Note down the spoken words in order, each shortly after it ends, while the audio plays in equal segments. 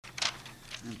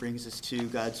That brings us to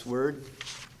God's Word.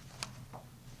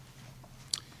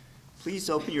 Please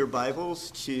open your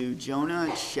Bibles to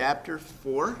Jonah chapter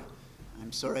 4.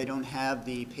 I'm sorry I don't have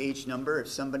the page number. If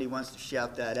somebody wants to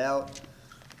shout that out,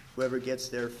 whoever gets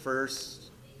there first.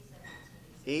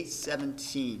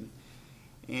 817.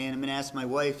 And I'm going to ask my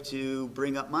wife to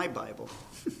bring up my Bible.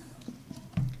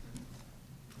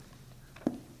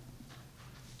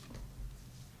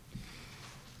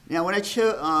 Now, when I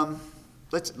chose,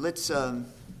 thank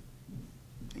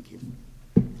you.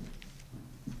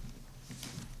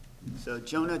 So,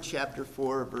 Jonah chapter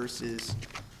 4, verses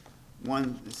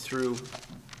 1 through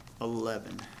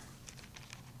 11.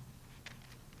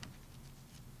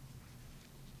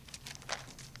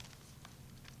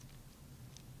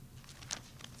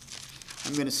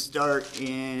 I'm going to start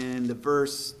in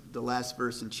the last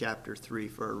verse in chapter 3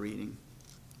 for our reading.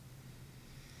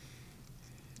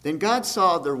 Then God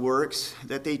saw their works,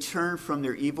 that they turned from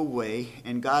their evil way,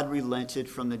 and God relented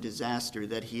from the disaster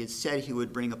that he had said he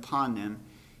would bring upon them.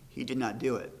 He did not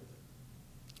do it.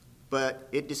 But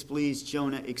it displeased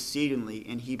Jonah exceedingly,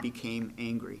 and he became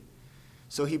angry.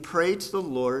 So he prayed to the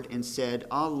Lord and said,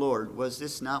 "Ah, Lord, was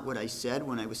this not what I said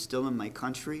when I was still in my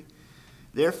country?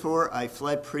 Therefore I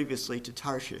fled previously to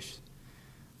Tarshish.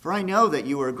 For I know that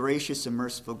you are a gracious and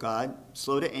merciful God,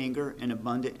 slow to anger and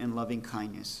abundant in loving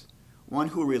kindness, one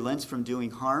who relents from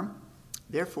doing harm.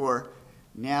 Therefore,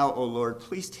 now, O Lord,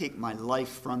 please take my life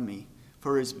from me,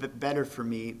 for it is better for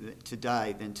me to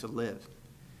die than to live."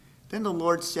 Then the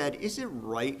Lord said, "Is it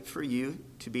right for you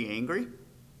to be angry?"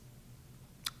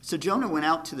 So Jonah went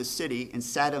out to the city and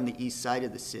sat on the east side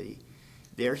of the city.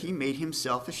 There he made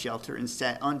himself a shelter and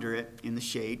sat under it in the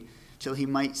shade, till he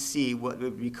might see what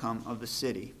would become of the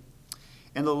city.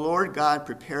 And the Lord God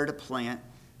prepared a plant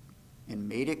and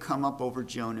made it come up over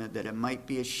Jonah, that it might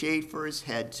be a shade for his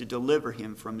head to deliver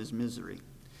him from his misery.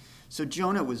 So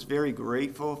Jonah was very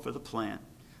grateful for the plant.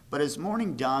 But as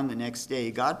morning dawned the next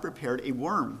day, God prepared a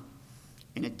worm,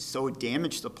 and it so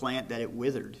damaged the plant that it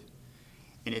withered.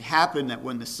 And it happened that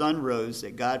when the sun rose,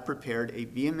 that God prepared a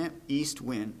vehement east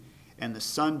wind, and the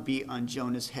sun beat on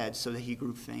Jonah's head so that he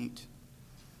grew faint.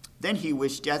 Then he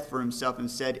wished death for himself and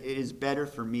said, "It is better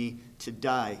for me to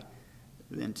die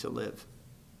than to live."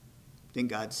 Then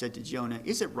God said to Jonah,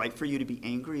 "Is it right for you to be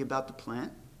angry about the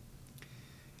plant?"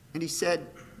 And he said,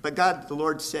 the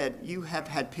Lord said, "You have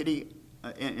had pity."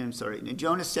 And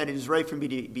Jonah said, "It is right for me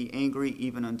to be angry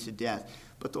even unto death."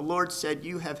 But the Lord said,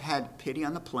 "You have had pity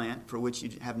on the plant for which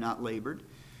you have not labored,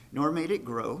 nor made it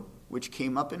grow, which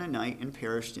came up in a night and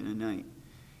perished in a night.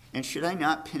 And should I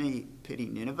not pity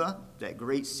Nineveh, that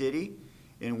great city,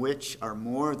 in which are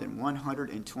more than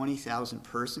 120,000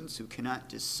 persons who cannot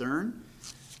discern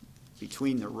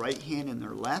between their right hand and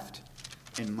their left,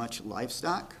 and much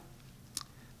livestock?"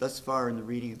 Thus far in the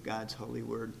reading of God's holy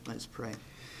word, let us pray.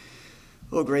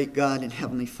 Oh, great God and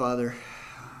Heavenly Father,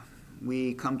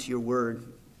 we come to your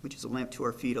word, which is a lamp to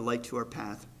our feet, a light to our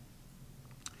path.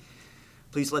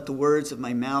 Please let the words of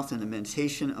my mouth and the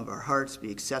meditation of our hearts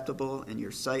be acceptable in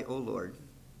your sight, O Lord.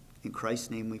 In Christ's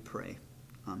name we pray.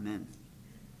 Amen.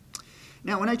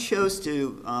 Now, when I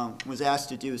was asked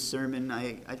to do a sermon,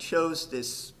 I chose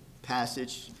this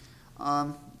passage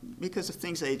because of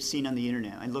things I've seen on the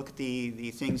internet. I look at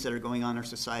the things that are going on in our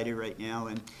society right now,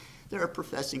 and there are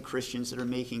professing Christians that are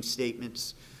making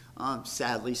statements,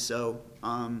 sadly so.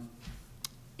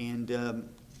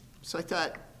 So I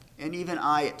thought, and even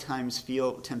I at times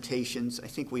feel temptations. I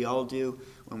think we all do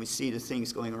when we see the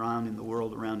things going around in the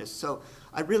world around us. So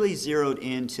I really zeroed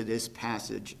into this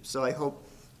passage. So I hope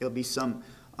it'll be some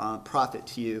profit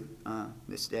to you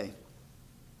this day.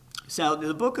 So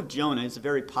the book of Jonah is a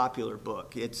very popular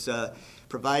book. It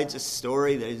provides a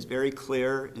story that is very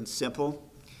clear and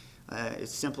simple.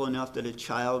 It's simple enough that a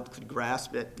child could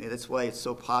grasp it. That's why it's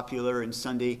so popular in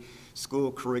Sunday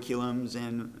school curriculums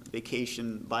and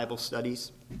vacation Bible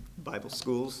studies, Bible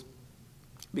schools.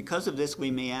 Because of this,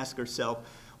 we may ask ourselves,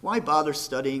 why bother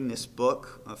studying this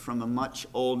book from a much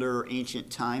older, ancient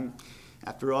time?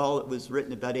 After all, it was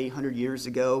written about 800 years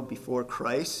ago before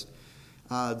Christ.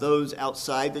 Those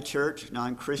outside the church,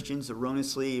 non-Christians,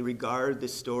 erroneously regard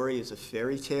this story as a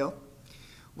fairy tale.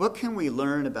 What can we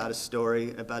learn about a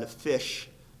story about a fish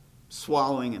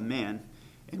swallowing a man,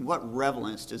 and what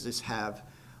relevance does this have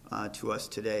to us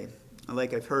today?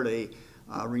 Like I've heard a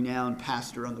renowned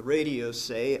pastor on the radio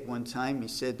say at one time, he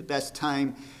said, the best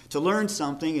time to learn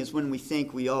something is when we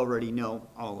think we already know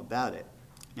all about it.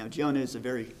 Now, Jonah is a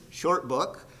very short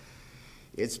book.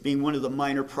 It's being one of the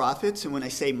minor prophets, and when I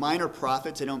say minor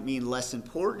prophets, I don't mean less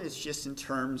important. It's just in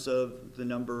terms of the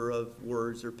number of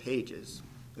words or pages.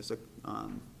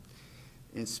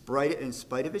 In spite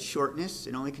of its shortness,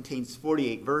 it only contains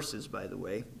 48 verses, by the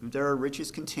way. There are riches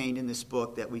contained in this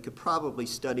book that we could probably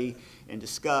study and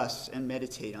discuss and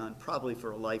meditate on, probably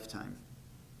for a lifetime.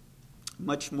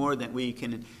 Much more than we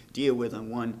can deal with on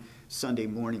one Sunday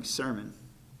morning sermon.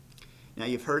 Now,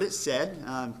 you've heard it said,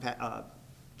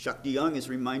 Chuck DeYoung has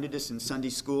reminded us in Sunday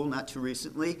school not too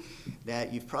recently,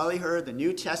 that you've probably heard the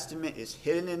New Testament is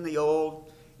hidden in the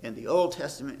Old, and the Old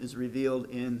Testament is revealed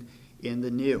in the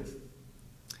New.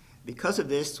 Because of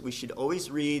this, we should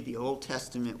always read the Old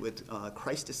Testament with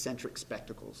Christocentric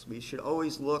spectacles. We should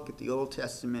always look at the Old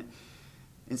Testament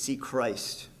and see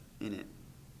Christ in it.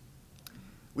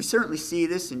 We certainly see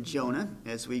this in Jonah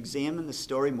as we examine the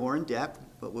story more in depth,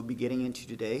 what we'll be getting into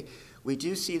today. We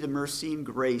do see the mercy and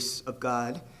grace of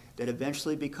God that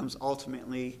eventually becomes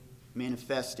ultimately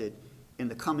manifested in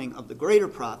the coming of the greater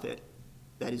prophet,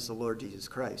 that is the Lord Jesus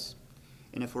Christ.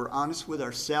 And if we're honest with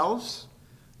ourselves,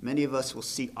 many of us will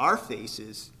see our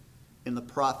faces in the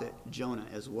prophet Jonah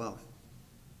as well.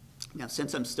 Now,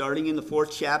 since I'm starting in the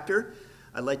 4th chapter,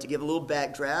 I'd like to give a little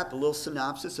backdraft, a little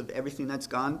synopsis of everything that's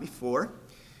gone before.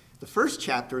 The 1st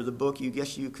chapter of the book, you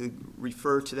could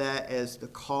refer to that as the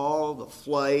call, the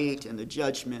flight, and the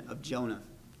judgment of Jonah.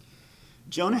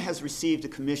 Jonah has received a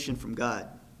commission from God.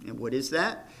 And what is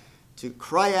that? To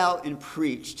cry out and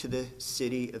preach to the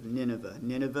city of Nineveh.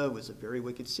 Nineveh was a very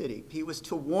wicked city. He was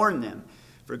to warn them,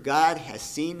 for God has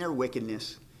seen their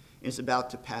wickedness and is about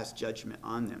to pass judgment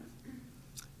on them.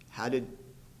 How did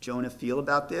Jonah feel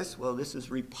about this? Well, this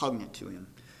is repugnant to him.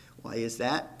 Why is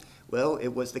that? Well, it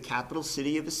was the capital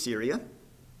city of Assyria,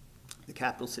 the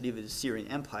capital city of the Assyrian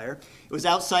Empire. It was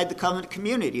outside the covenant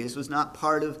community. This was not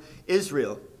part of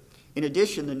Israel. In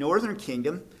addition, the northern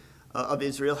kingdom of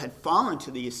Israel had fallen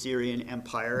to the Assyrian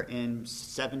Empire in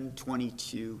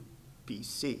 722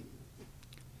 BC.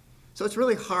 So it's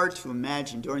really hard to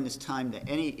imagine during this time that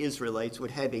any Israelites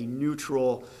would have a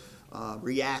neutral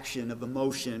reaction of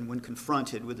emotion when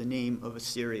confronted with the name of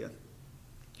Assyria.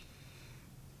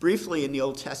 Briefly, in the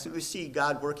Old Testament, we see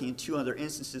God working in 2 other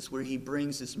instances where he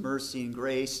brings his mercy and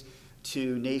grace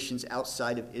to nations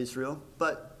outside of Israel.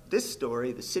 But this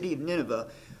story, the city of Nineveh,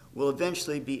 will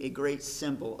eventually be a great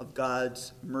symbol of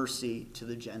God's mercy to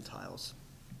the Gentiles.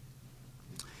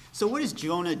 So what does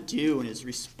Jonah do in his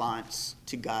response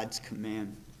to God's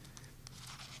command?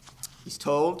 He's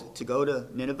told to go to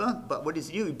Nineveh, but what does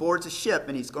he do? He boards a ship,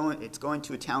 and it's going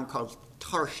to a town called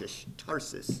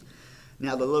Tarsus.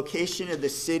 Now, the location of the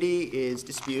city is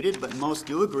disputed, but most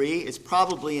do agree it's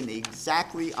probably in the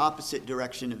exactly opposite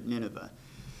direction of Nineveh.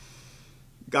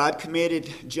 God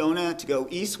commanded Jonah to go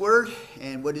eastward,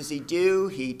 and what does he do?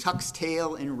 He tucks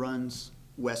tail and runs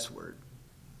westward.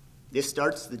 This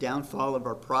starts the downfall of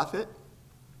our prophet.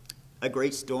 A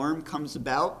great storm comes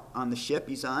about on the ship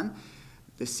he's on.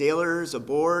 The sailors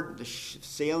aboard the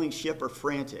sailing ship are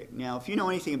frantic. Now, if you know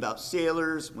anything about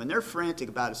sailors, when they're frantic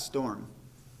about a storm,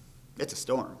 it's a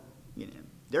storm.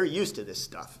 They're used to this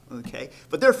stuff, okay?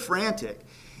 But they're frantic.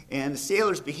 And the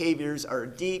sailors' behaviors are a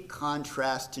deep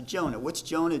contrast to Jonah. What's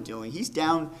Jonah doing? He's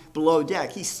down below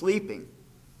deck. He's sleeping.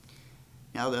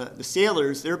 Now, the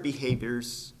sailors, their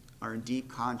behaviors are in deep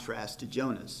contrast to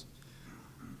Jonah's.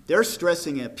 They're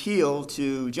stressing an appeal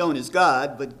to Jonah's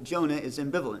God, but Jonah is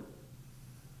ambivalent.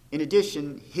 In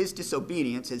addition, his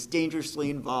disobedience has dangerously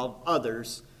involved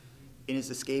others in his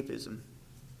escapism.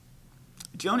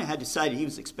 Jonah had decided he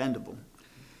was expendable.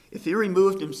 If he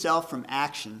removed himself from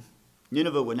action,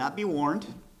 Nineveh would not be warned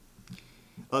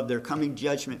of their coming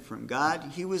judgment from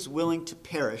God. He was willing to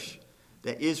perish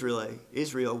that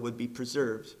Israel would be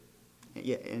preserved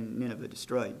and Nineveh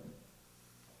destroyed.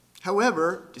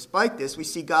 However, despite this, we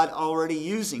see God already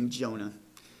using Jonah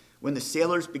when the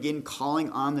sailors begin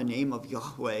calling on the name of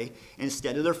Yahweh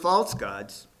instead of their false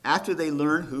gods after they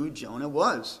learn who Jonah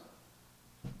was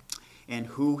and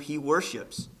who he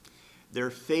worships. Their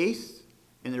faith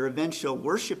and their eventual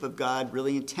worship of God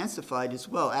really intensified as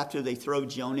well after they throw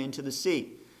Jonah into the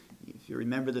sea. If you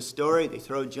remember the story, they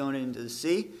throw Jonah into the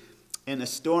sea, and the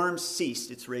storm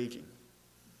ceased its raging.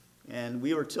 And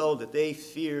we were told that they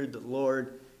feared the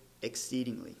Lord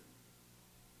exceedingly.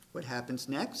 What happens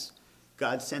next?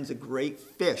 God sends a great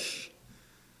fish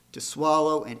to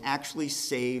swallow and actually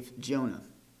save Jonah.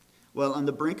 Well, on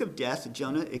the brink of death,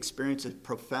 Jonah experienced a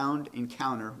profound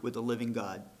encounter with the living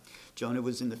God. Jonah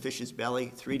was in the fish's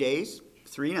belly 3 days,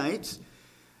 3 nights,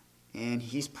 and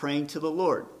he's praying to the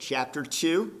Lord. Chapter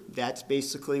 2, that's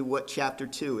basically what chapter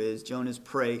 2 is. Jonah's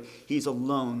pray. He's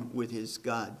alone with his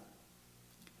God.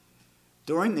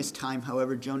 During this time,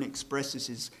 however, Jonah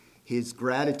expresses his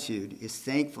gratitude, his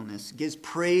thankfulness, gives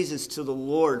praises to the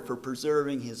Lord for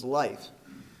preserving his life.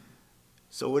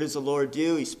 So what does the Lord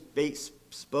do? He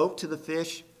spoke to the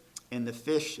fish, and the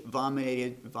fish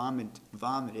vomited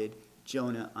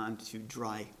Jonah onto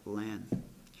dry land.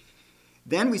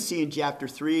 Then we see in chapter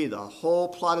 3, the whole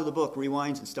plot of the book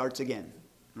rewinds and starts again.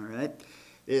 All right?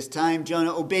 This time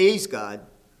Jonah obeys God.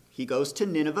 He goes to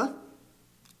Nineveh.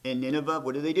 And Nineveh,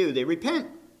 what do? They repent.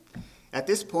 At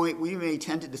this point, we may be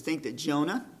tempted to think that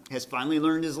Jonah has finally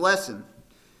learned his lesson.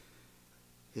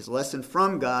 His lesson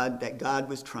from God that God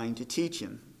was trying to teach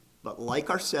him. But like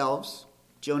ourselves,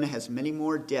 Jonah has many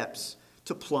more depths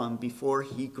to plumb before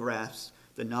he grasps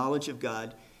the knowledge of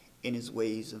God and his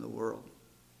ways in the world.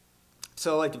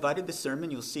 So I divided the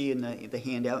sermon, you'll see in the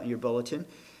handout in your bulletin,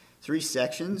 3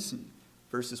 sections,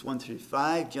 verses 1 through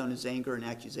 5, Jonah's anger and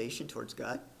accusation towards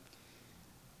God.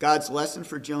 God's lesson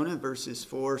for Jonah, verses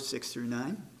 4, 6 through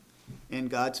 9. And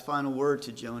God's final word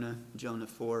to Jonah, Jonah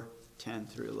 4, 10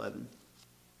 through 11.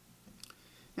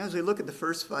 Now as we look at the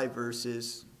first 5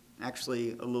 verses,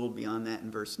 actually a little beyond that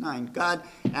in verse 9, God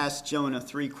asked Jonah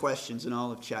 3 questions in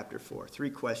all of chapter 4. 3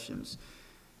 questions.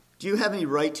 Do you have any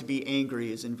right to be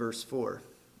angry, is in verse 4.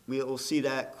 We'll see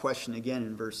that question again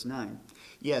in verse 9.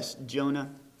 Yes, Jonah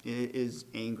is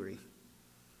angry.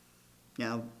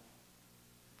 Now,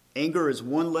 anger is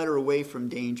 1 letter away from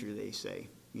danger, they say.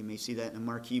 You may see that in a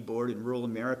marquee board in rural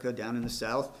America down in the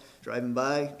South, driving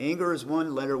by. Anger is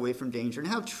 1 letter away from danger. And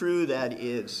how true that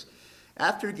is.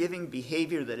 After giving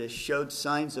behavior that has showed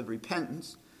signs of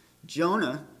repentance,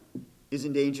 Jonah is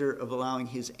in danger of allowing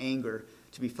his anger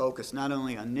to be focused not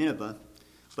only on Nineveh,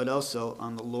 but also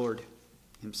on the Lord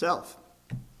himself.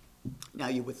 Now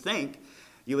you would think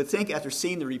after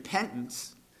seeing the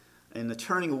repentance and the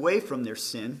turning away from their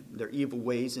sin, their evil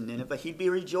ways in Nineveh, he'd be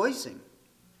rejoicing.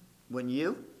 Wouldn't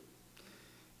you?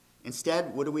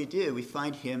 Instead, what do? We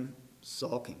find him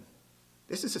sulking.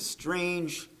 This is a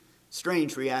strange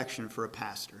reaction for a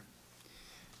pastor.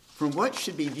 From what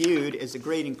should be viewed as a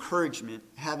great encouragement,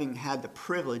 having had the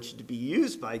privilege to be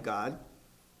used by God,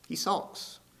 he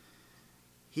sulks.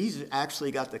 He's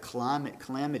actually got the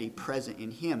calamity present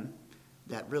in him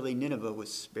that really Nineveh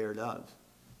was spared of.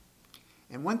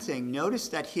 And one thing, notice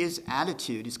that his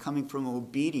attitude is coming from an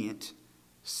obedient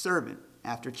servant.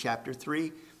 After chapter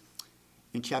 3,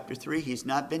 in chapter 3, he's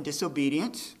not been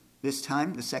disobedient this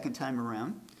time, the second time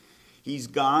around. He's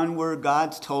gone where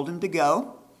God's told him to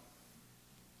go.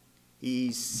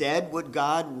 He said what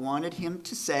God wanted him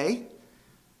to say,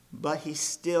 but he's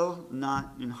still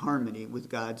not in harmony with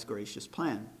God's gracious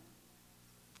plan.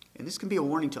 And this can be a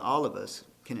warning to all of us,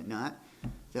 can it not?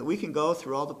 That we can go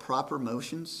through all the proper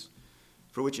motions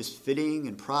for which is fitting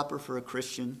and proper for a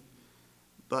Christian,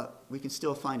 but we can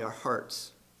still find our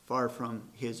hearts far from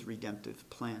his redemptive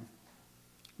plan.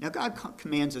 Now, God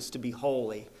commands us to be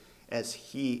holy as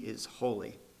he is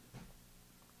holy.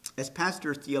 As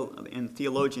pastor and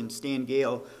theologian Stan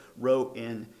Gale wrote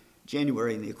in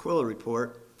January in the Aquila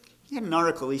Report, he had an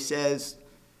article. He says,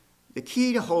 the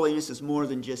key to holiness is more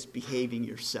than just behaving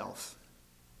yourself.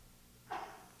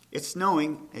 It's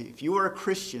knowing if you are a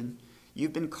Christian,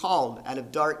 you've been called out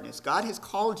of darkness. God has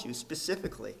called you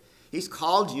specifically. He's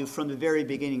called you from the very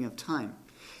beginning of time.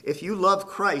 If you love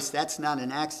Christ, that's not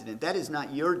an accident. That is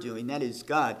not your doing. That is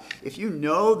God. If you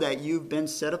know that you've been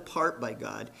set apart by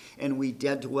God, and we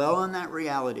dwell on that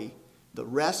reality, the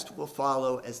rest will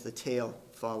follow as the tail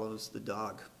follows the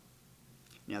dog.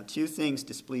 Now, 2 things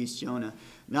displeased Jonah.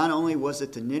 Not only was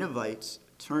it the Ninevites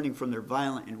turning from their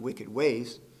violent and wicked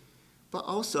ways, but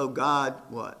also God,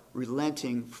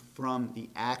 relenting from the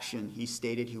action he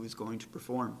stated he was going to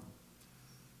perform.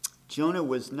 Jonah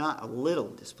was not a little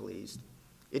displeased.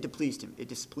 It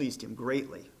displeased him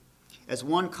greatly. As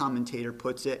one commentator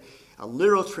puts it, a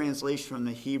literal translation from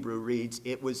the Hebrew reads,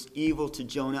 it was evil to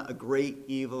Jonah, a great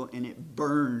evil, and it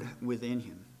burned within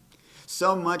him.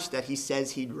 So much that he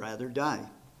says he'd rather die.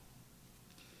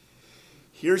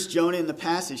 Here's Jonah in the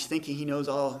passage thinking he knows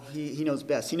all. He knows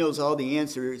best. He knows all the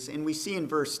answers. And we see in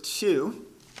verse 2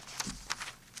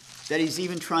 that he's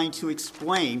even trying to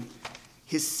explain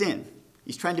his sin.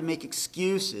 He's trying to make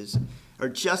excuses or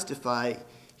justify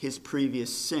his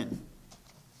previous sin.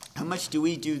 How much do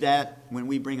we do that when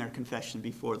we bring our confession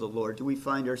before the Lord? Do we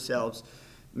find ourselves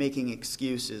making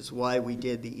excuses why we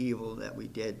did the evil that we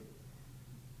did?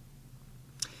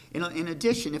 In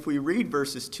addition, if we read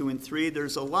verses 2 and 3,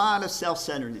 there's a lot of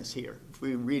self-centeredness here. If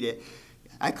we read it,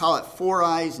 I call it 4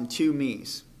 I's and 2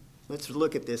 me's. Let's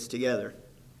look at this together.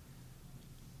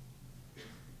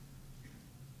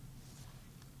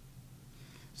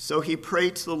 So he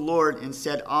prayed to the Lord and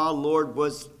said, Lord,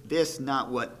 was this not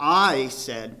what I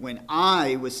said when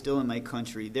I was still in my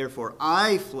country? Therefore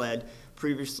I fled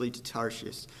previously to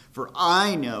Tarshish. For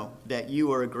I know that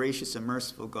you are a gracious and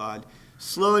merciful God,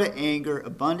 slow to anger,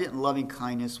 abundant in loving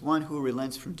kindness, one who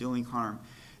relents from doing harm.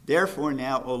 Therefore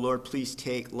now, O Lord, please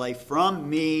take life from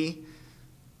me,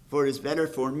 for it is better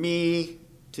for me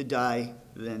to die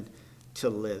than to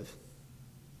live.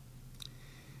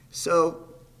 So,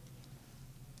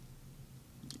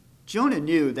 Jonah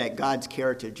knew that God's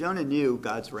character. Jonah knew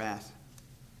God's wrath.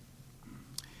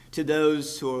 To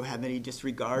those who have any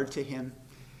disregard to him,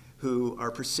 who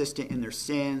are persistent in their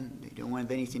sin, they don't want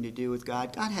to have anything to do with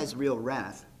God, God has real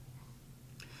wrath.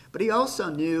 But he also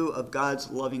knew of God's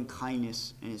loving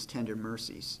kindness and his tender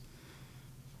mercies.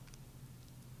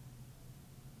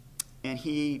 And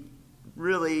he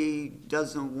really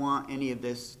doesn't want any of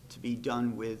this to be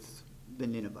done with the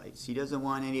Ninevites. He doesn't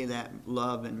want any of that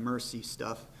love and mercy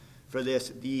stuff for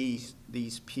these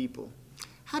people.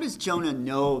 How does Jonah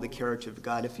know the character of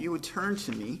God? If you would turn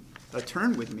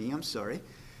with me,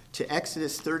 to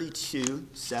Exodus 32,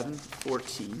 7,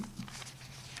 14.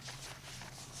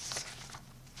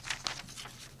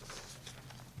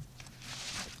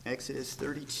 Exodus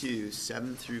 32,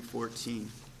 7 through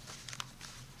 14.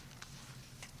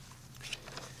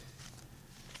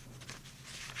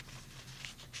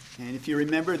 And if you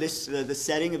remember, this the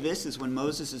setting of this is when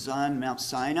Moses is on Mount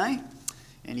Sinai,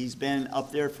 and he's been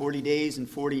up there 40 days and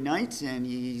 40 nights, and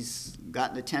he's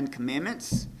gotten the 10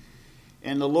 Commandments.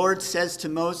 And the Lord says to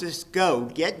Moses, "Go,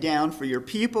 get down, for your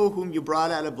people whom you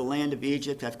brought out of the land of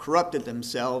Egypt have corrupted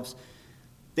themselves.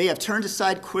 They have turned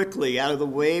aside quickly out of the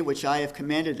way which I have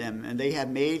commanded them, and they have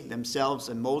made themselves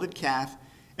a molded calf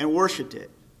and worshipped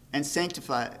it, and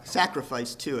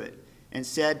sacrificed to it, and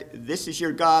said, 'This is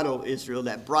your God, O Israel,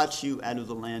 that brought you out of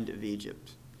the land of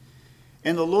Egypt.'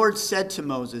 And the Lord said to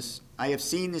Moses, 'I have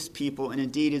seen this people, and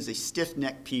indeed is a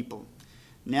stiff-necked people.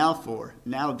 Now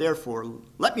therefore,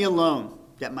 let me alone,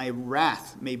 that my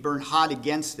wrath may burn hot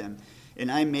against them,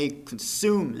 and I may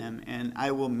consume them, and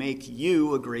I will make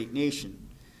you a great nation.'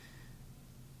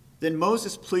 Then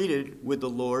Moses pleaded with the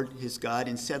Lord his God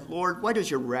and said, 'Lord, why does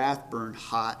your wrath burn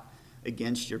hot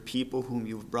against your people whom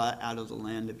you have brought out of the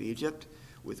land of Egypt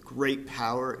with great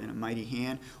power and a mighty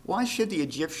hand? Why should the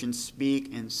Egyptians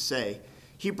speak and say,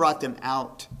 he brought them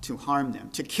out to harm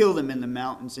them, to kill them in the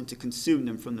mountains, and to consume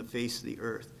them from the face of the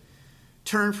earth?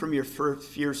 Turn from your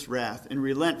fierce wrath and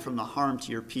relent from the harm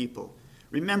to your people.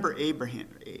 Remember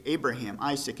Abraham,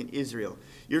 Isaac, and Israel,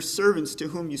 your servants to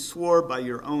whom you swore by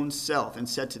your own self and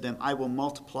said to them, I will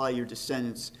multiply your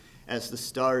descendants as the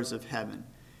stars of heaven.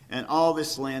 And all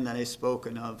this land that I have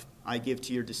spoken of I give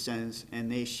to your descendants,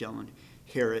 and they shall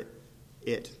inherit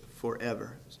it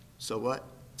forever.' So what?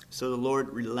 So the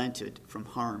Lord relented from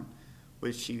harm,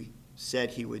 which he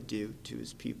said he would do to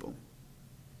his people."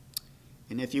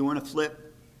 And if you want to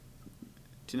flip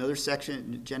to another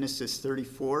section, Genesis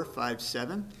 34, 5,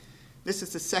 7. This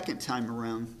is the second time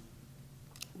around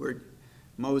where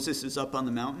Moses is up on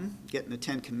the mountain getting the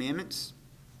 10 Commandments.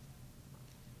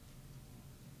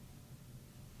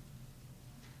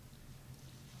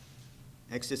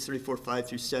 Exodus 34, 5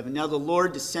 through 7. Now the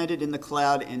Lord descended in the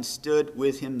cloud and stood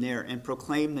with him there and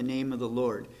proclaimed the name of the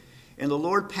Lord. And the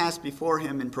Lord passed before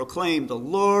him and proclaimed, the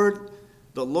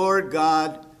Lord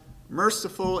God,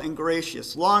 merciful and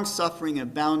gracious, long-suffering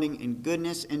and abounding in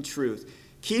goodness and truth,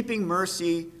 keeping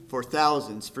mercy for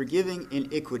thousands, forgiving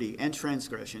iniquity and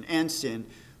transgression and sin,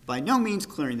 by no means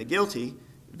clearing the guilty,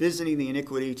 visiting the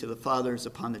iniquity to the fathers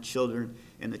upon the children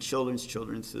and the children's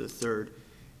children to the third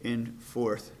and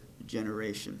fourth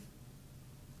generation.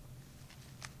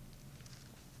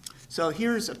 So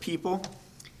here's a people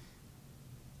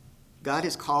God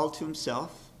has called to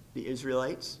himself, the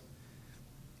Israelites.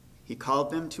 He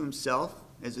called them to himself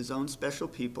as his own special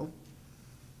people.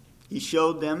 He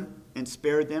showed them and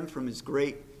spared them from his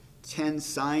great 10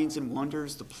 signs and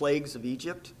wonders, the plagues of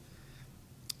Egypt.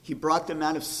 He brought them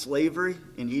out of slavery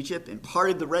in Egypt and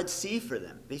parted the Red Sea for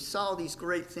them. They saw these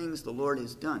great things the Lord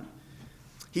has done.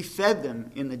 He fed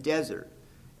them in the desert,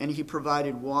 and he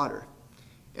provided water.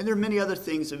 And there are many other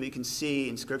things that we can see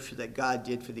in Scripture that God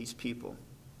did for these people.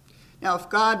 Now, if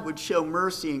God would show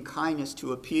mercy and kindness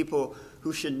to a people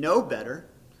who should know better,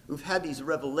 who've had these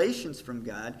revelations from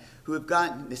God, who have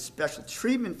gotten this special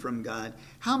treatment from God,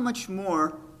 how much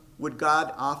more would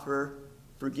God offer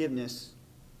forgiveness,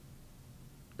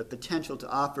 the potential to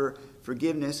offer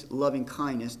forgiveness, loving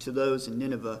kindness to those in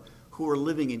Nineveh who were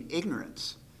living in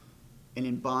ignorance and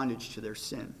in bondage to their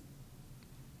sin?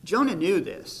 Jonah knew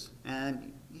this,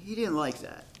 and he didn't like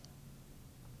that.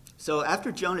 So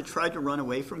after Jonah tried to run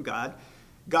away from God,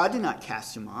 God did not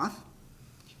cast him off.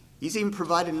 He's even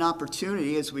provided an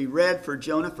opportunity, as we read, for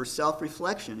Jonah for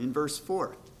self-reflection in verse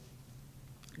 4.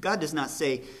 God does not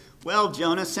say, well,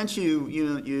 Jonah, since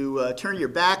you turned your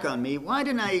back on me, why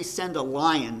didn't I send a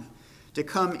lion to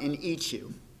come and eat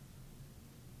you?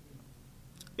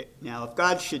 Now, if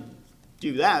God should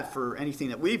do that for anything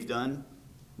that we've done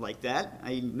like that,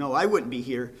 I know I wouldn't be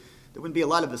here. There wouldn't be a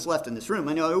lot of us left in this room.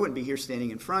 I know I wouldn't be here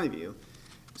standing in front of you.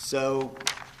 So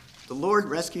the Lord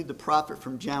rescued the prophet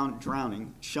from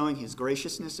drowning, showing his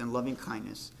graciousness and loving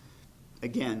kindness.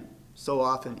 Again, so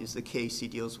often is the case he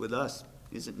deals with us,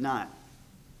 is it not?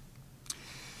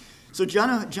 So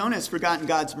Jonah has forgotten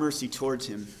God's mercy towards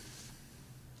him.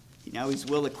 Now he's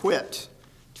well equipped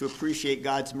to appreciate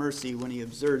God's mercy when he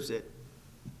observes it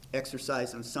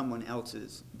exercised on someone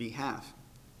else's behalf.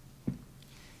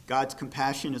 God's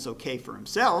compassion is okay for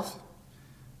himself,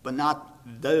 but not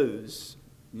those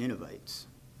Ninevites.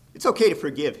 It's okay to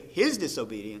forgive his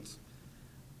disobedience,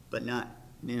 but not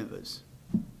Nineveh's.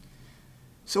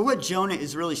 So what Jonah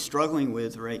is really struggling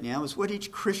with right now is what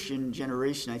each Christian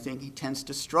generation, I think, he tends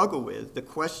to struggle with. The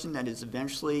question that is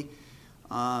eventually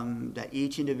that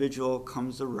each individual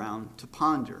comes around to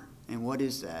ponder. And what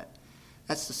is that?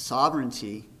 That's the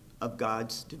sovereignty of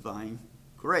God's divine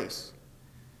grace.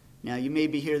 Now, you may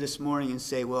be here this morning and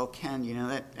say, well, Ken,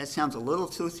 that sounds a little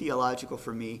too theological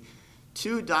for me,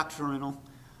 too doctrinal.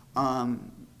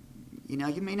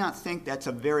 You may not think that's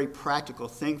a very practical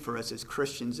thing for us as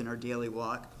Christians in our daily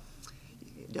walk.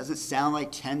 It doesn't sound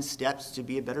like 10 steps to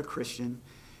be a better Christian.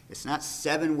 It's not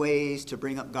 7 ways to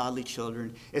bring up godly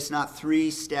children. It's not 3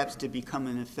 steps to become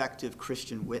an effective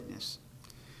Christian witness.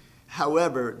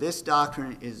 However, this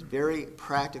doctrine is a very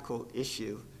practical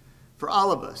issue for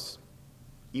all of us.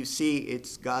 You see,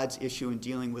 it's God's issue in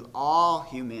dealing with all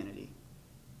humanity.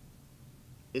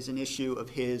 Is an issue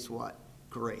of his what?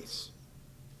 Grace.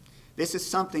 This is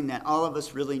something that all of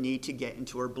us really need to get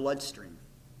into our bloodstream.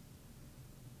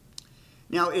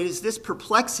 Now, it is this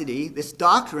perplexity, this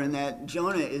doctrine, that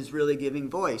Jonah is really giving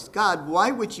voice. God,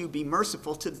 why would you be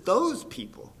merciful to those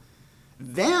people?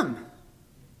 Them.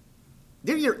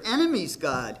 They're your enemies,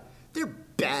 God. They're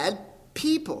bad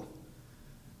people.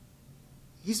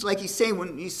 He's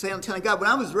telling God, when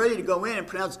I was ready to go in and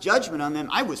pronounce judgment on them,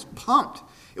 I was pumped.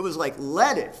 It was like,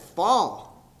 let it fall.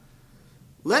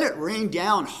 Let it rain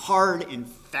down hard and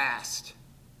fast.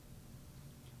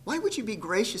 Why would you be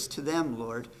gracious to them,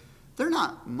 Lord? They're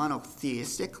not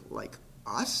monotheistic like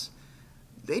us.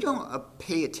 They don't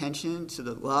pay attention to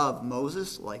the law of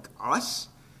Moses like us.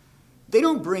 They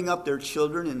don't bring up their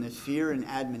children in the fear and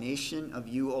admonition of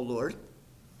you, O Lord.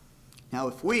 Now,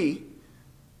 if we,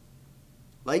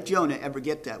 like Jonah, ever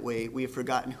get that way, we have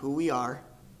forgotten who we are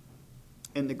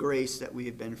and the grace that we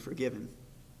have been forgiven.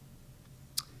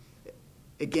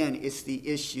 Again, it's the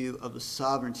issue of the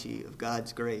sovereignty of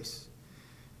God's grace.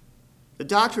 The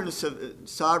doctrine of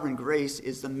sovereign grace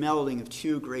is the melding of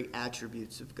 2 great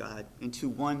attributes of God into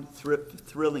one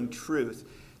thrilling truth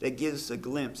that gives us a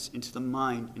glimpse into the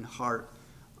mind and heart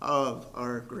of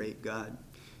our great God.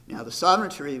 Now, the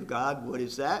sovereignty of God, what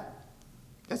is that?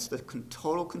 That's the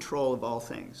total control of all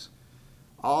things.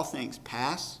 All things,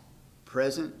 past,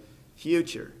 present,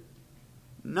 future.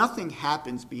 Nothing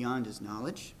happens beyond his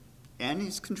knowledge and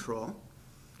his control.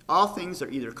 All things are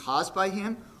either caused by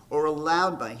him or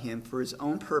allowed by him for his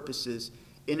own purposes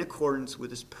in accordance with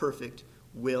his perfect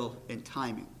will and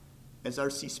timing. As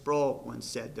R.C. Sproul once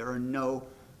said, there are no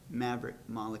maverick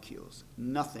molecules.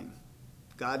 Nothing.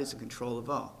 God is in control of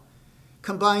all.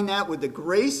 Combine that with the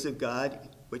grace of God,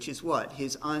 which is what?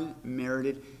 His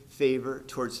unmerited favor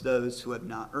towards those who have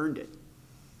not earned it.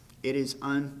 It is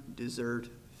undeserved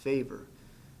favor.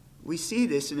 We see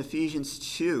this in Ephesians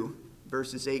 2,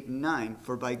 verses 8 and 9.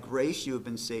 For by grace you have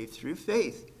been saved through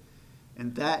faith,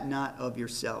 and that not of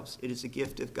yourselves. It is a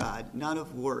gift of God, not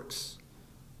of works,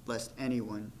 lest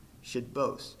anyone should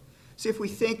boast. See, if we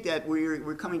think that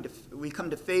we come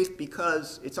to faith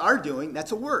because it's our doing,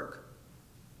 that's a work.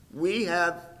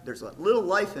 There's a little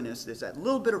life in us, there's that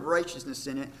little bit of righteousness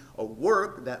in it, a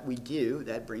work that we do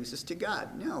that brings us to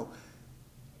God. No,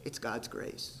 it's God's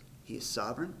grace. He is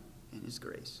sovereign in his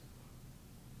grace.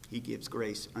 He gives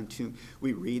grace unto.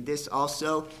 We read this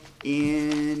also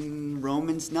in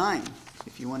Romans 9,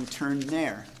 if you want to turn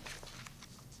there.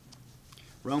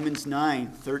 Romans 9,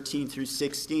 13 through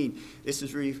 16. This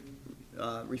is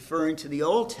referring to the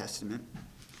Old Testament,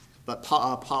 but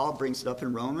Paul brings it up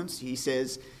in Romans. He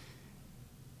says,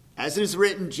 as it is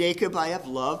written, Jacob I have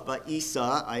loved, but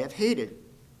Esau I have hated.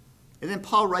 And then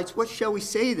Paul writes, what shall we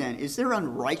say then? Is there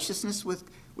unrighteousness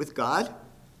with God?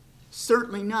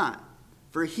 Certainly not.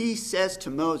 For he says to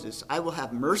Moses, I will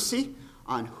have mercy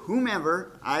on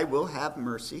whomever I will have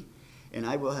mercy, and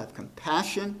I will have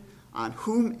compassion on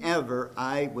whomever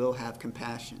I will have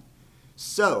compassion.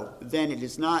 So then it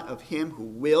is not of him who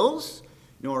wills,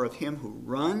 nor of him who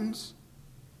runs,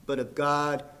 but of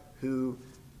God who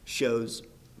shows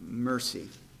mercy.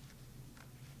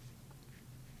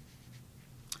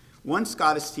 One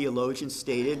Scottish theologian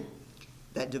stated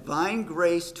that divine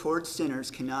grace towards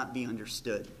sinners cannot be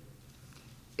understood.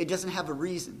 It doesn't have a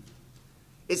reason.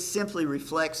 It simply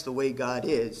reflects the way God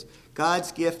is.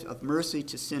 God's gift of mercy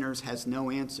to sinners has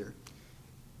no answer.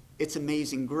 It's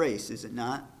amazing grace, is it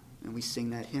not? And we sing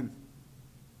that hymn.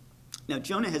 Now,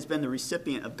 Jonah has been the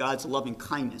recipient of God's loving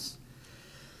kindness.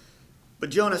 But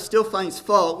Jonah still finds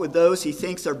fault with those he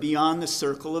thinks are beyond the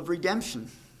circle of redemption.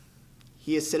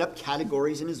 He has set up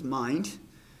categories in his mind.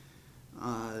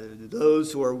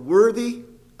 Those who are worthy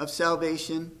of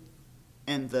salvation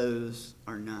and those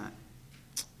are not.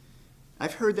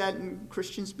 I've heard that in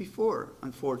Christians before,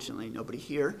 unfortunately. Nobody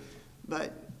here.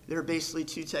 But there are basically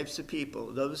two types of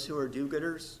people. Those who are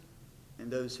do-gooders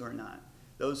and those who are not.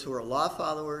 Those who are law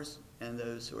followers and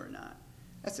those who are not.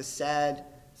 That's a sad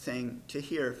thing to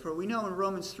hear. For we know in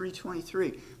Romans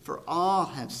 3:23, for all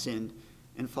have sinned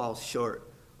and fall short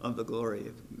of the glory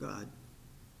of God.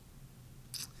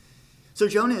 So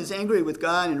Jonah is angry with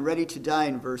God and ready to die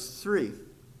in verse 3.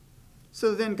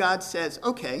 So then God says,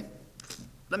 okay,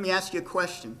 let me ask you a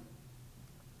question.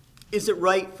 Is it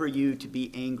right for you to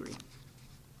be angry?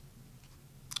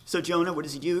 So Jonah, what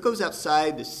does he do? He goes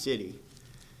outside the city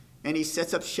and he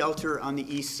sets up shelter on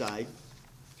the east side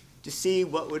to see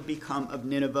what would become of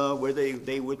Nineveh, where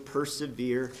they would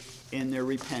persevere in their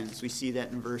repentance. We see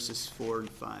that in verses 4 and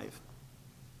 5.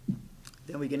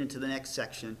 Then we get into the next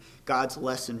section, God's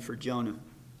lesson for Jonah,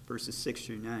 verses 6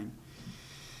 through 9.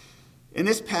 In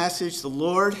this passage, the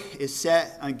Lord is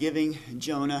set on giving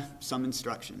Jonah some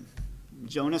instruction.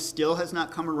 Jonah still has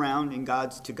not come around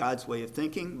to God's way of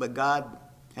thinking, but God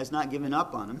has not given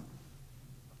up on him.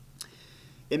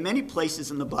 In many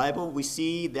places in the Bible, we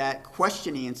see that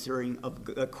question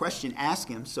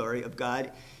asking of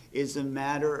God is a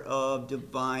matter of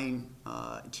divine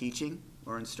teaching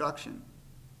or instruction.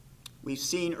 We've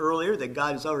seen earlier that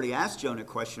God has already asked Jonah a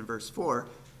question in verse 4, and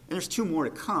there's two more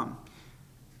to come.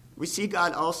 We see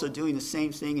God also doing the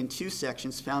same thing in two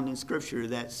sections found in Scripture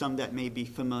that may be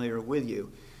familiar with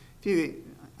you.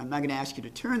 I'm not going to ask you to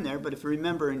turn there, but if you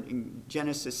remember in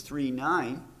Genesis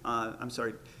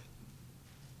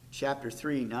chapter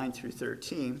 3, 9 through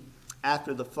 13,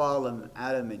 after the fall of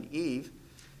Adam and Eve,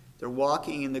 they're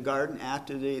walking in the garden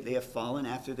after they have fallen,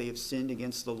 after they have sinned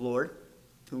against the Lord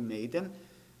who made them.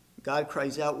 God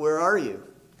cries out, "Where are you?"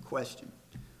 Question.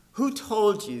 "Who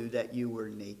told you that you were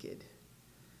naked?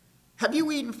 Have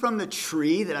you eaten from the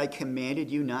tree that I commanded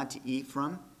you not to eat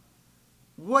from?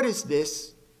 What is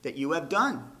this that you have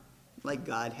done?" Like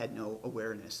God had no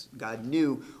awareness. God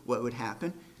knew what would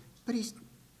happen, but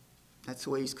that's the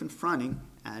way he's confronting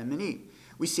Adam and Eve.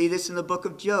 We see this in the book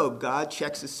of Job. God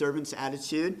checks his servant's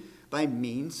attitude by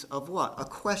means of what? A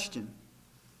question.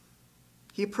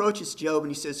 He approaches Job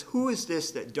and he says, "Who is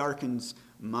this that darkens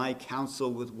my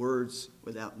counsel with words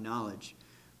without knowledge?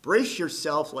 Brace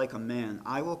yourself like a man.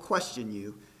 I will question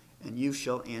you, and you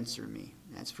shall answer me."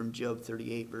 That's from Job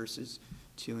 38, verses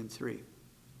 2 and 3.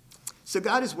 So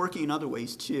God is working in other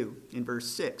ways too. In verse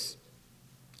 6,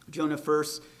 Jonah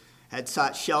first had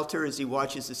sought shelter as he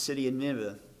watches the city of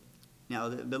Nineveh. Now,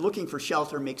 the looking for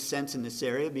shelter makes sense in this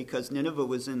area because Nineveh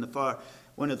was in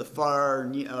one of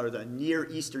the near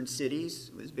eastern cities.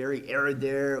 It was very arid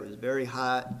there. It was very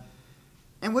hot.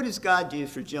 And what does God do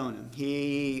for Jonah?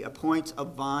 He appoints a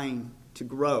vine to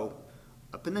grow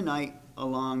up in the night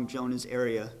along Jonah's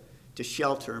area to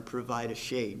shelter and provide a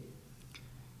shade.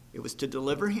 It was to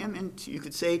deliver him and you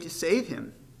could say to save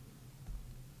him.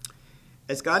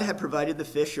 As God had provided the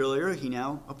fish earlier, he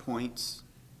now appoints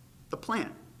the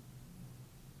plant.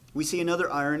 We see another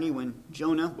irony when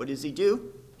Jonah, what does he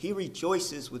do? He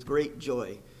rejoices with great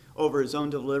joy over his own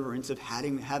deliverance of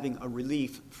having a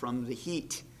relief from the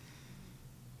heat.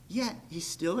 Yet he's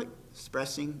still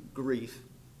expressing grief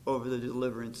over the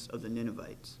deliverance of the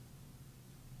Ninevites.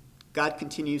 God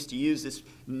continues to use this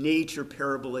nature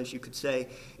parable, as you could say,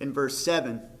 in verse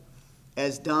 7.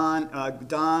 At dawn,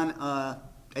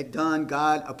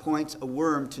 God appoints a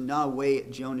worm to gnaw away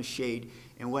at Jonah's shade.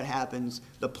 And what happens?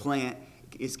 The plant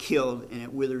is killed and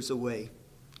it withers away.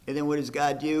 And then what does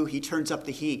God do? He turns up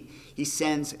the heat. He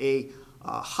sends a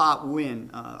hot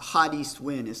wind, a hot east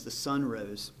wind as the sun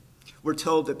rose. We're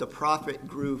told that the prophet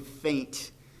grew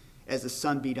faint as the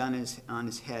sun beat on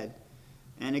his head.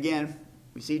 And again,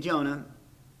 we see Jonah.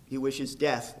 He wishes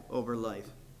death over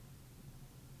life.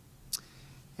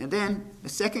 And then the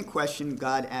second question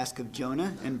God asks of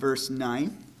Jonah in verse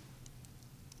 9.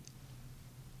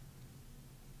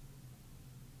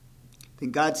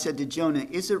 Then God said to Jonah,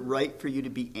 "Is it right for you to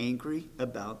be angry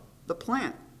about the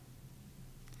plant?"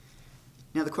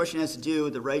 Now the question has to do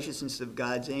with the righteousness of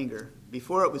God's anger.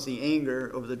 Before it was the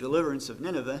anger over the deliverance of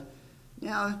Nineveh.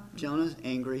 Now Jonah's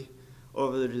angry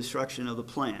over the destruction of the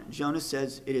plant. Jonah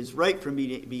says, "It is right for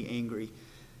me to be angry,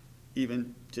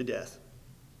 even to death."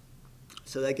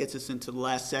 So that gets us into the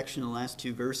last section, the last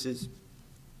two verses.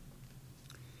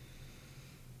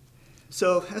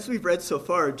 So, as we've read so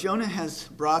far, Jonah has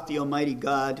brought the Almighty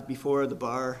God before the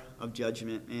bar of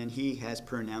judgment, and he has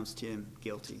pronounced him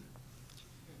guilty.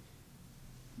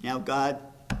 Now,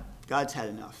 God's had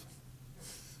enough.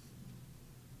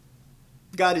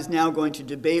 God is now going to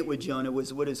debate with Jonah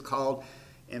with what is called,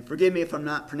 and forgive me if I'm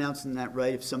not pronouncing that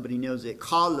right, if somebody knows it,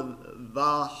 kal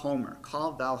valhomer,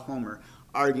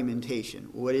 argumentation.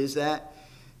 What is that?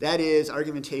 That is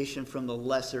argumentation from the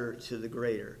lesser to the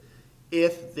greater.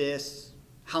 If this,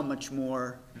 how much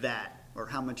more that, or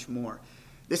how much more.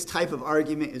 This type of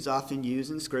argument is often used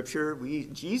in Scripture.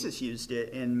 Jesus used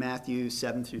it in Matthew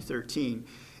 7 through 13.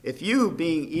 If you,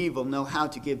 being evil, know how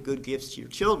to give good gifts to your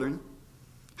children,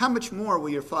 how much more will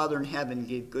your Father in heaven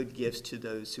give good gifts to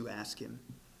those who ask him?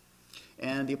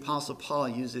 And the Apostle Paul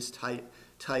used this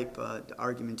type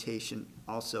argumentation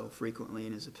also frequently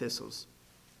in his epistles.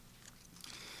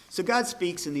 So God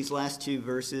speaks in these last two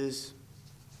verses.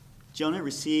 Jonah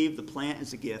received the plant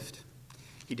as a gift.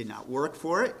 He did not work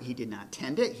for it. He did not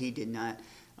tend it. He did not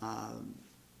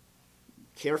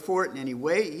care for it in any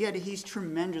way. Yet he's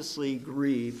tremendously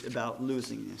grieved about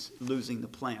losing the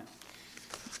plant.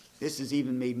 This is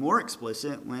even made more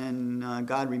explicit when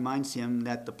God reminds him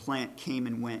that the plant came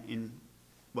and went in,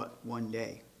 one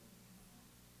day.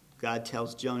 God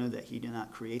tells Jonah that he did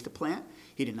not create the plant.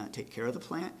 He did not take care of the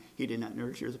plant. He did not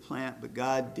nurture the plant. But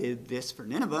God did this for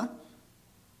Nineveh.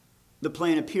 The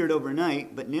plant appeared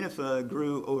overnight, but Nineveh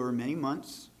grew over many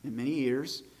months and many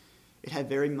years. It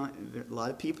had a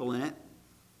lot of people in it.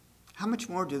 How much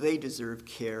more do they deserve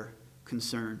care,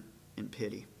 concern, and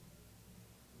pity?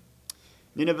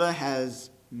 Nineveh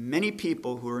has many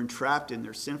people who are entrapped in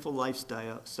their sinful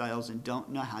lifestyles and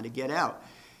don't know how to get out,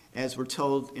 as we're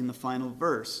told in the final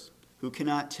verse, who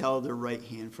cannot tell their right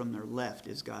hand from their left,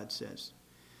 as God says.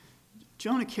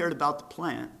 Jonah cared about the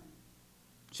plant.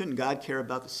 Shouldn't God care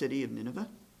about the city of Nineveh?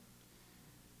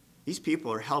 These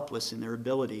people are helpless in their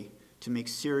ability to make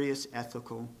serious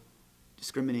ethical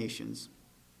discriminations.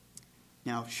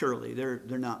 Now, surely, they're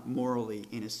not morally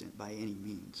innocent by any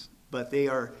means, but they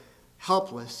are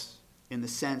helpless in the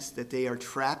sense that they are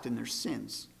trapped in their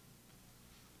sins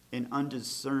and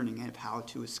undiscerning of how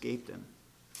to escape them.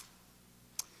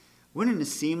 What an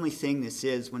unseemly thing this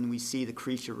is when we see the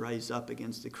creature rise up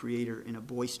against the Creator in a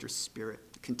boisterous spirit,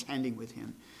 contending with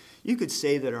him. You could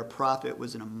say that our prophet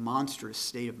was in a monstrous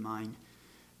state of mind.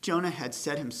 Jonah had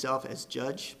set himself as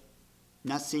judge,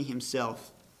 not seeing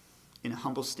himself in a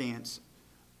humble stance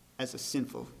as a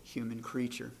sinful human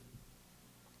creature.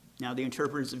 Now, the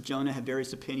interpreters of Jonah have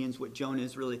various opinions what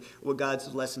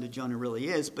God's lesson to Jonah really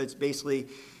is, but it's basically,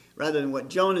 rather than what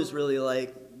Jonah's really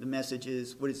like, the message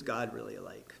is, what is God really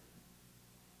like?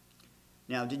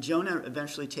 Now, did Jonah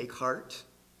eventually take heart?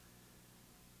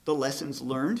 The lessons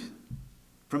learned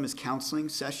from his counseling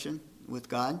session with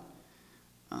God?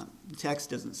 The text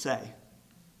doesn't say.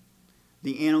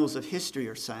 The annals of history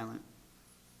are silent.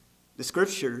 The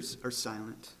scriptures are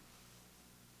silent.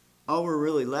 All we're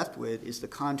really left with is the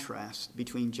contrast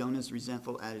between Jonah's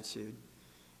resentful attitude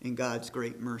and God's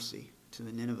great mercy to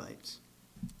the Ninevites.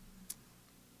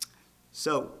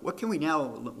 So, what can we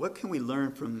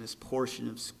learn from this portion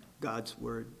of God's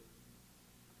word?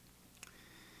 I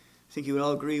think you would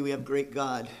all agree we have a great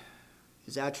God.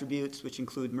 His attributes, which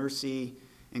include mercy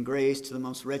and grace to the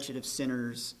most wretched of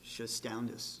sinners, should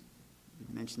astound us.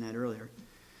 We mentioned that earlier.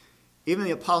 Even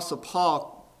the Apostle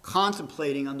Paul,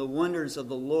 contemplating on the wonders of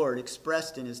the Lord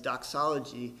expressed in his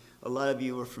doxology, a lot of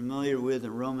you are familiar with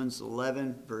in Romans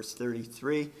 11, verse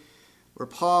 33, where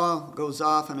Paul goes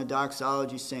off on a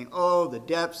doxology saying, "Oh, the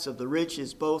depths of the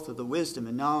riches, both of the wisdom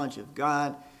and knowledge of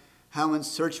God, how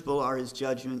unsearchable are his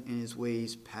judgment and his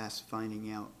ways past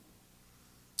finding out."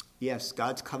 Yes,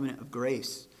 God's covenant of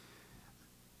grace.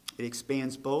 It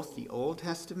expands both the Old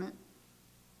Testament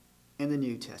and the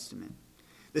New Testament.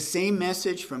 The same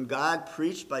message from God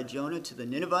preached by Jonah to the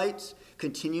Ninevites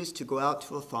continues to go out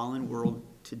to a fallen world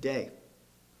today.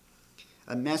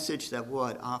 A message that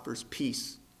offers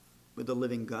peace with the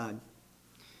living God.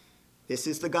 This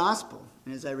is the gospel.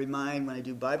 And as I remind when I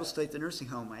do Bible study at the nursing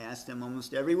home, I ask them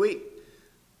almost every week.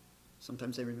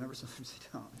 Sometimes they remember, sometimes they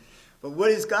don't. But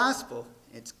what is gospel?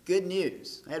 It's good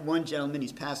news. I had one gentleman,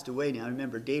 he's passed away now. I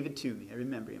remember David Toomey. I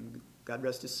remember him. God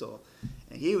rest his soul.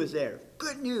 And he was there.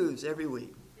 Good news every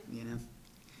week,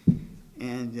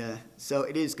 And so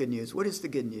it is good news. What is the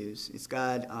good news? It's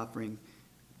God offering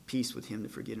peace with him, the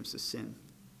forgiveness of sin.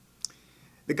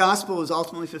 The gospel is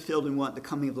ultimately fulfilled in what? The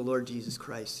coming of the Lord Jesus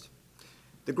Christ.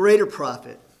 The greater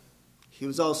prophet. He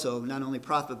was also not only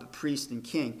prophet, but priest and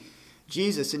king.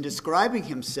 Jesus, in describing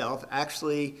himself,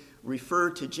 actually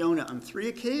referred to Jonah on 3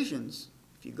 occasions.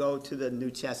 If you go to the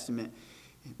New Testament,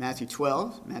 Matthew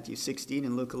 12, Matthew 16,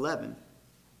 and Luke 11.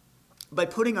 By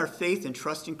putting our faith and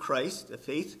trust in Christ, the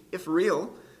faith, if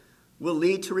real, will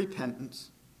lead to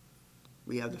repentance.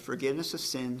 We have the forgiveness of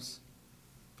sins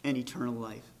and eternal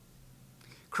life.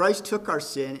 Christ took our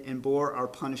sin and bore our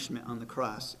punishment on the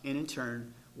cross. And in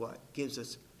turn, what? Gives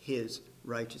us his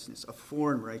righteousness, a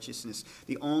foreign righteousness,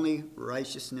 the only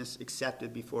righteousness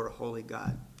accepted before a holy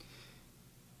God.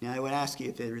 Now, I would ask you,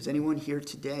 if there is anyone here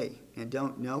today and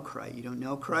don't know Christ, you don't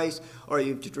know Christ, or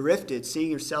you've drifted, seeing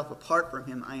yourself apart from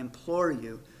him, I implore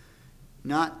you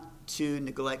not to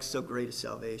neglect so great a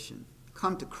salvation.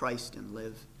 Come to Christ and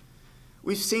live.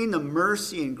 We've seen the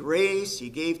mercy and grace he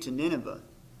gave to Nineveh.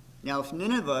 Now, if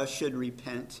Nineveh should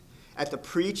repent at the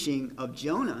preaching of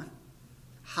Jonah,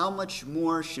 how much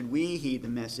more should we heed the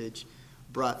message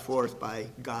brought forth by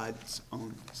God's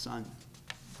own Son?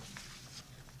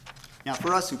 Now,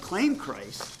 for us who claim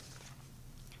Christ,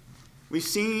 we've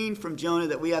seen from Jonah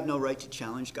that we have no right to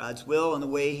challenge God's will and the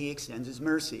way he extends his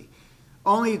mercy.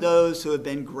 Only those who have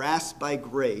been grasped by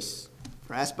grace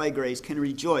can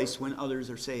rejoice when others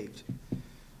are saved.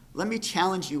 Let me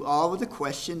challenge you all with a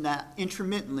question that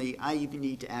intermittently I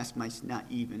need to ask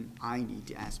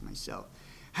myself.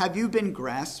 Have you been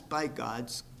grasped by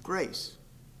God's grace?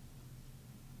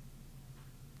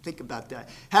 Think about that.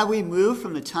 Have we moved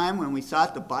from the time when we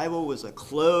thought the Bible was a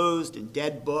closed and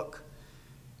dead book,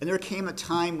 and there came a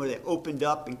time where it opened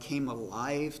up and came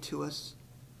alive to us?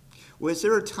 Was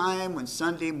there a time when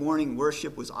Sunday morning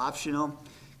worship was optional?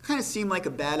 It kind of seemed like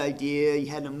a bad idea. You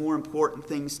had more important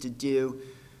things to do.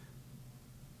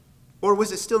 Or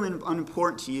was it still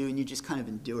unimportant to you and you just kind of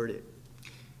endured it?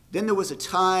 Then there was a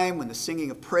time when the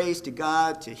singing of praise to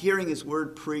God, to hearing his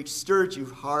word preached, stirred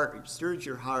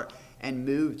your heart and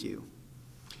moved you.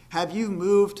 Have you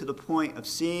moved to the point of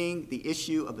seeing the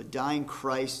issue of a dying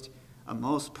Christ a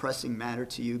most pressing matter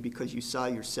to you because you saw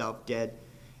yourself dead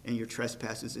in your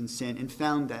trespasses and sin, and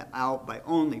found that out by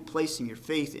only placing your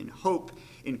faith and hope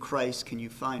in Christ can you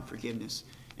find forgiveness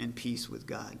and peace with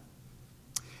God?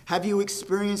 Have you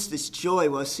experienced this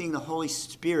joy while seeing the Holy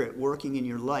Spirit working in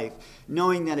your life,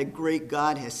 knowing that a great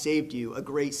God has saved you, a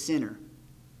great sinner?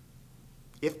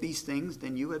 If these things,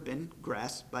 then you have been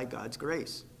grasped by God's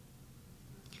grace.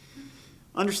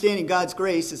 Understanding God's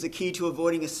grace is the key to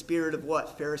avoiding a spirit of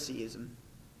what? Phariseeism.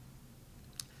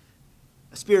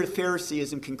 A spirit of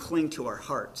Phariseeism can cling to our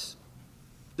hearts.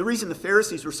 The reason the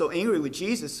Pharisees were so angry with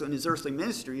Jesus in his earthly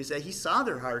ministry is that he saw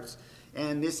their hearts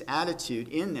and this attitude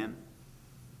in them.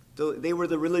 They were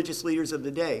the religious leaders of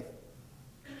the day.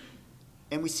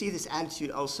 And we see this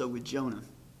attitude also with Jonah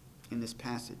in this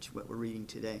passage, what we're reading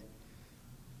today.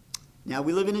 Now,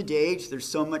 we live in a day, there's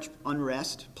so much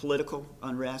unrest, political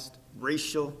unrest,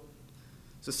 racial,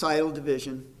 societal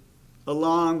division,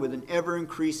 along with an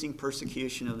ever-increasing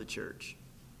persecution of the church.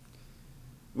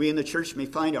 We in the church may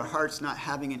find our hearts not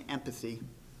having an empathy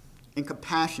and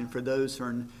compassion for those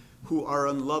who are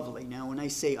unlovely. Now, when I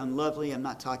say unlovely, I'm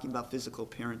not talking about physical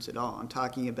appearance at all. I'm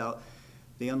talking about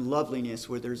the unloveliness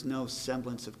where there's no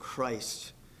semblance of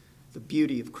Christ, the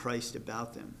beauty of Christ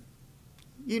about them.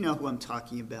 You know who I'm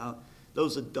talking about.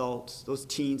 Those adults, those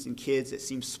teens and kids that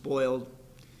seem spoiled,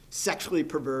 sexually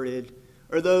perverted,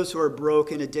 or those who are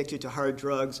broken, addicted to hard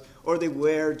drugs, or they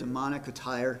wear demonic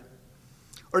attire,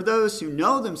 or those who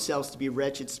know themselves to be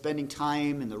wretched, spending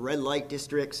time in the red light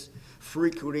districts,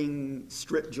 frequenting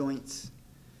strip joints.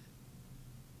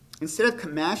 Instead of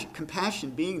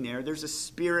compassion being there, there's a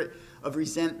spirit of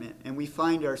resentment, and we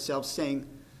find ourselves saying,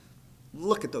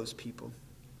 look at those people.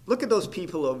 Look at those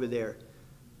people over there.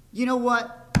 You know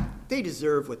what? They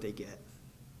deserve what they get.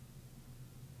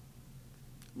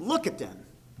 Look at them.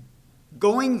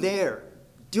 Going there,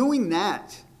 doing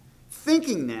that,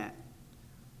 thinking that.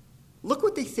 Look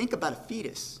what they think about a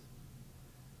fetus.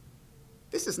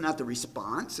 This is not the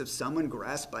response of someone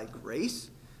grasped by grace,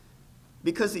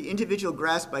 because the individual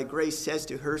grasped by grace says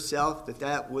to herself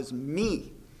that was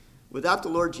me. Without the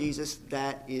Lord Jesus,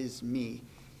 that is me.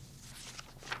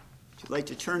 If you'd like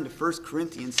to turn to 1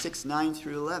 Corinthians 6, 9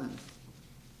 through 11.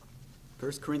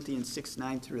 1 Corinthians 6,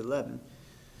 9 through 11.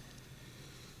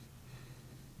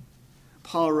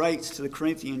 Paul writes to the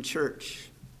Corinthian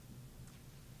church,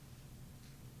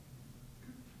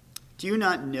 "Do you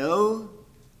not know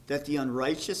that the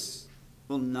unrighteous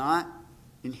will not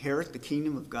inherit the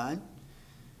kingdom of God?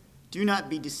 Do not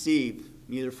be deceived,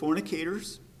 neither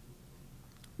fornicators,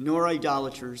 nor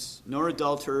idolaters, nor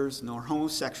adulterers, nor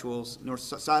homosexuals, nor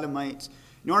sodomites,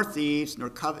 nor thieves, nor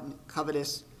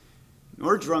covetous,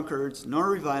 nor drunkards, nor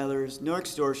revilers, nor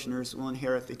extortioners will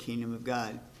inherit the kingdom of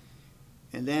God.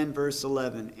 And then verse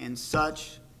 11, and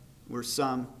such were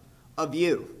some of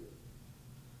you.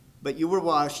 But you were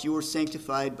washed, you were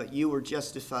sanctified, but you were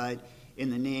justified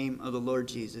in the name of the Lord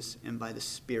Jesus and by the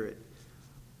Spirit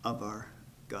of our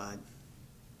God.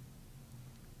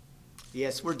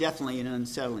 Yes, we're definitely in an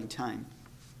unsettling time.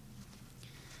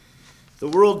 The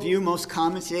worldview most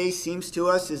common today seems to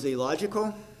us is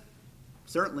illogical,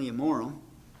 certainly immoral,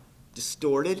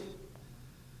 distorted,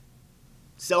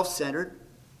 self-centered,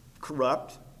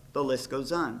 corrupt. The list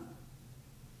goes on.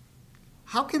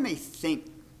 How can they think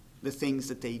the things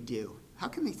that they do? How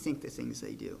can they think the things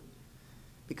they do?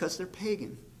 Because they're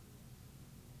pagan.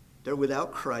 They're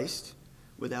without Christ,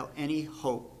 without any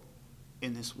hope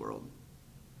in this world.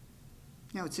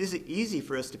 Now, it's easy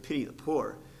for us to pity the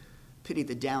poor, pity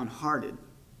the downhearted,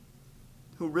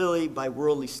 who really, by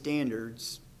worldly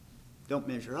standards, don't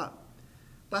measure up.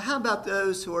 But how about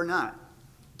those who are not?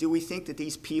 Do we think that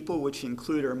these people, which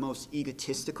include our most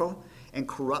egotistical and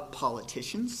corrupt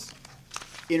politicians,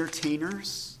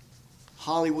 entertainers,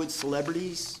 Hollywood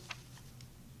celebrities,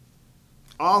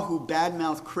 all who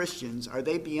badmouth Christians, are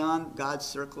they beyond God's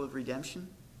circle of redemption?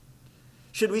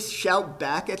 Should we shout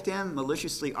back at them,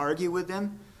 maliciously argue with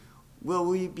them? Will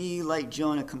we be like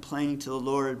Jonah, complaining to the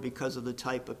Lord because of the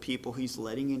type of people he's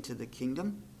letting into the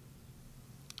kingdom?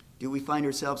 Do we find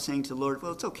ourselves saying to the Lord,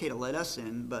 well, it's okay to let us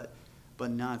in, but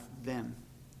not them?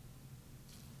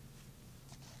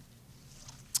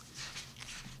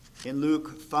 In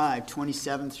Luke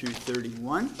 5:27 through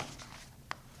 31,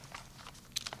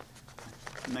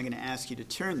 I'm not going to ask you to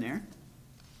turn there.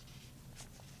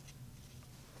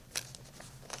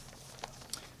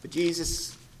 But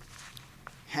Jesus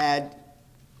had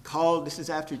called, this is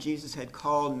after Jesus had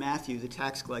called Matthew, the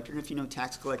tax collector. And if you know,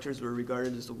 tax collectors were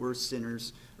regarded as the worst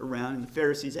sinners around, and the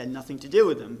Pharisees had nothing to do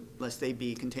with them, lest they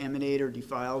be contaminated or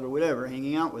defiled or whatever,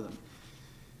 hanging out with them.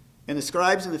 And the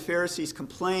scribes and the Pharisees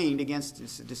complained against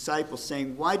his disciples,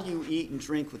 saying, why do you eat and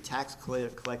drink with tax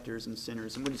collectors and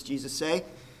sinners? And what does Jesus say?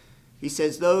 He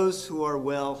says, those who are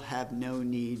well have no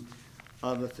need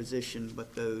of a physician,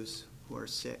 but those who are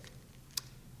sick.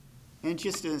 And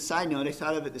just as a side note, I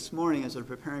thought of it this morning as I was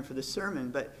preparing for this sermon,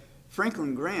 but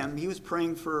Franklin Graham, he was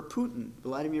praying for Putin,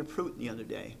 Vladimir Putin, the other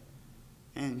day.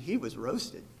 And he was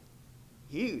roasted.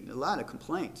 A lot of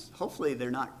complaints. Hopefully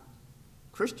they're not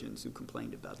Christians who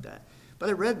complained about that. But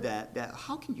I read that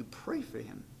how can you pray for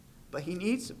him? But he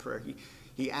needs a prayer.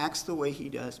 He acts the way he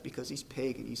does because he's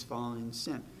pagan. He's fallen in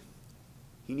sin.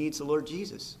 He needs the Lord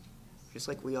Jesus, just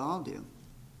like we all do.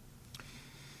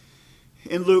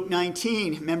 In Luke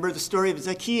 19, remember the story of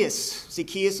Zacchaeus.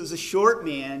 Zacchaeus was a short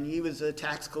man. He was a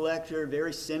tax collector,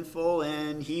 very sinful,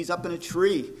 and he's up in a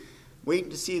tree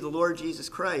waiting to see the Lord Jesus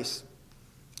Christ.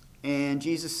 And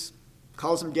Jesus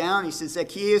calls him down. He says,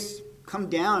 Zacchaeus, come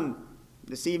down.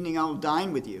 This evening I'll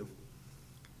dine with you.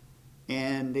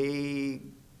 And the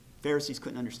Pharisees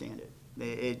couldn't understand it.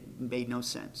 It made no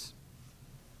sense.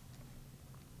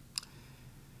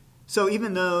 So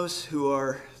even those who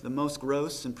are the most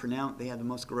gross and pronounced, they have the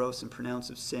most gross and pronounced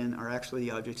of sin, are actually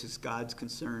the objects of God's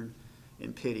concern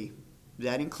and pity.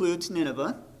 That includes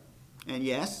Nineveh, and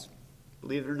yes,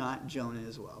 believe it or not, Jonah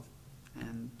as well.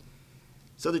 And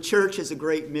so the church has a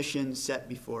great mission set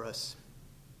before us.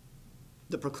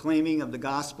 The proclaiming of the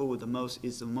gospel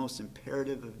is the most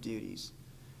imperative of duties.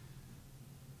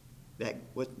 The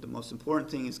most important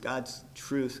thing is God's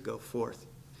truth go forth.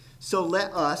 So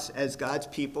let us, as God's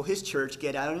people, his church,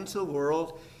 get out into the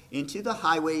world, into the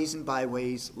highways and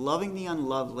byways, loving the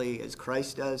unlovely as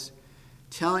Christ does,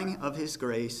 telling of his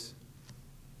grace,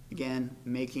 again,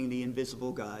 making the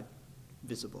invisible God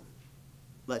visible.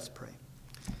 Let's pray.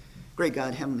 Great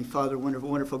God, Heavenly Father, wonderful,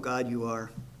 wonderful God you are.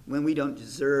 When we don't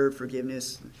deserve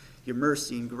forgiveness, your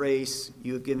mercy and grace,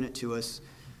 you have given it to us.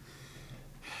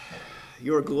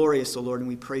 You are glorious, O Lord, and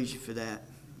we praise you for that.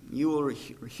 You will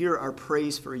hear our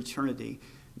praise for eternity,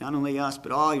 not only us,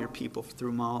 but all your people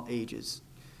through all ages.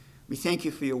 We thank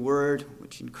you for your word,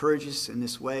 which encourages us in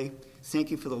this way.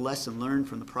 Thank you for the lesson learned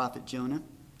from the prophet Jonah.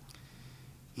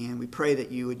 And we pray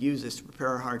that you would use this to prepare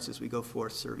our hearts as we go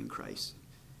forth serving Christ.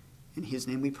 In his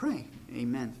name we pray.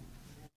 Amen.